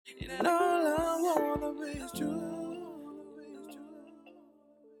And all I wanna be is true.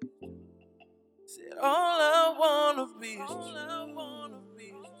 Said all I wanna be is true.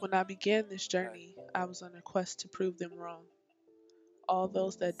 When I began this journey, I was on a quest to prove them wrong. All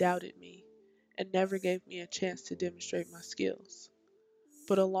those that doubted me and never gave me a chance to demonstrate my skills.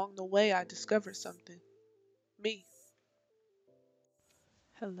 But along the way, I discovered something me.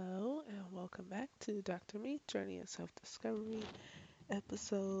 Hello, and welcome back to Dr. Me Journey of Self Discovery,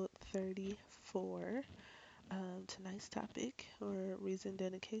 episode 34. Tonight's topic or reason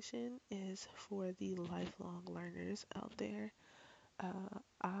dedication is for the lifelong learners out there.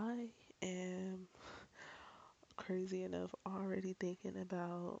 I am crazy enough already thinking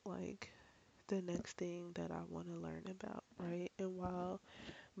about like the next thing that I want to learn about, right? And while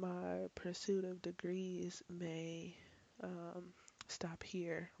my pursuit of degrees may um, stop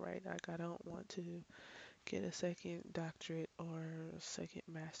here, right? Like I don't want to get a second doctorate or a second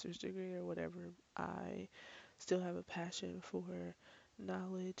master's degree or whatever. I still have a passion for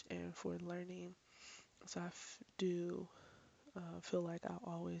knowledge and for learning. So do feel like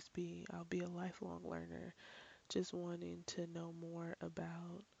I'll be a lifelong learner, just wanting to know more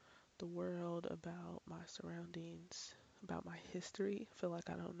about the world, about my surroundings, about my history. I feel like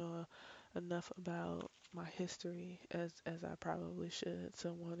I don't know enough about my history as I probably should.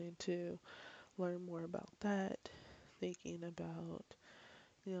 So wanting to learn more about that, thinking about,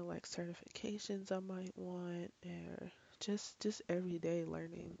 like certifications I might want, or just everyday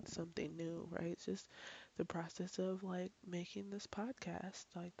learning something new, right? Just the process of like making this podcast,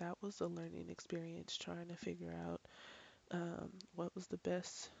 like that was a learning experience, trying to figure out what was the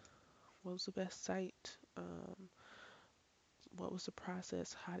best site, what was the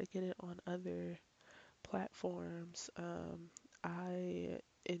process, how to get it on other platforms. I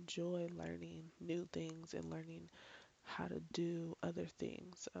enjoy learning new things and learning how to do other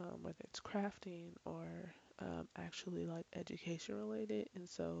things, whether it's crafting or actually like education related. And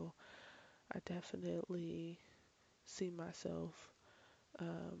so I definitely see myself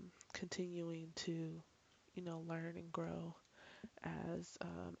continuing to, learn and grow as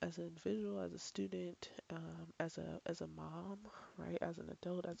an individual, as a student, as a mom, right? As an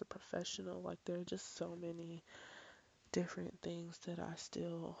adult, as a professional. Like there are just so many different things that I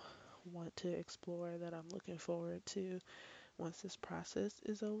still want to explore that I'm looking forward to once this process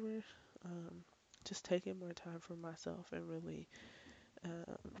is over. Um, just taking more time for myself and really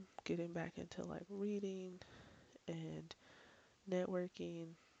getting back into like reading and networking,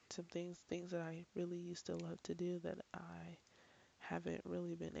 some things that I really used to love to do that I haven't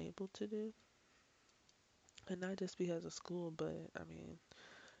really been able to do. And not just because of school, but I mean,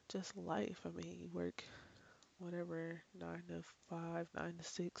 just life. I mean, you work whatever, 9 to 5, 9 to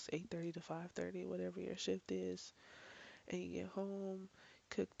 6, 8:30 to 5:30, whatever your shift is, and you get home,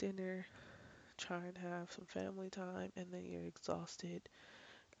 cook dinner, try and have some family time, and then you're exhausted,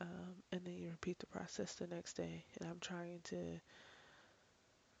 and then you repeat the process the next day. And I'm trying to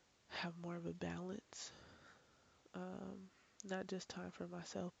have more of a balance, um, not just time for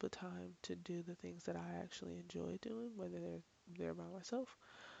myself, but time to do the things that I actually enjoy doing, whether they're by myself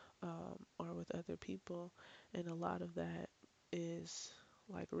or with other people. And a lot of that is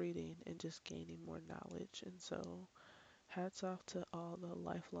like reading and just gaining more knowledge. And so, hats off to all the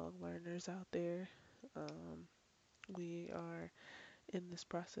lifelong learners out there. Um, we are in this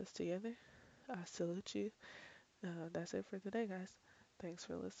process together. I salute you. That's it for today, guys. Thanks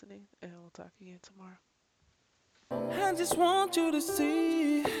for listening, and we'll talk again tomorrow. I just want you to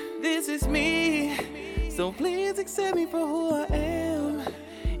see this is me. So please accept me for who I am.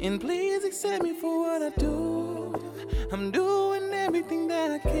 And please accept me for what I do. I'm doing everything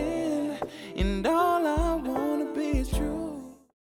that I can. And all I wanna be is true.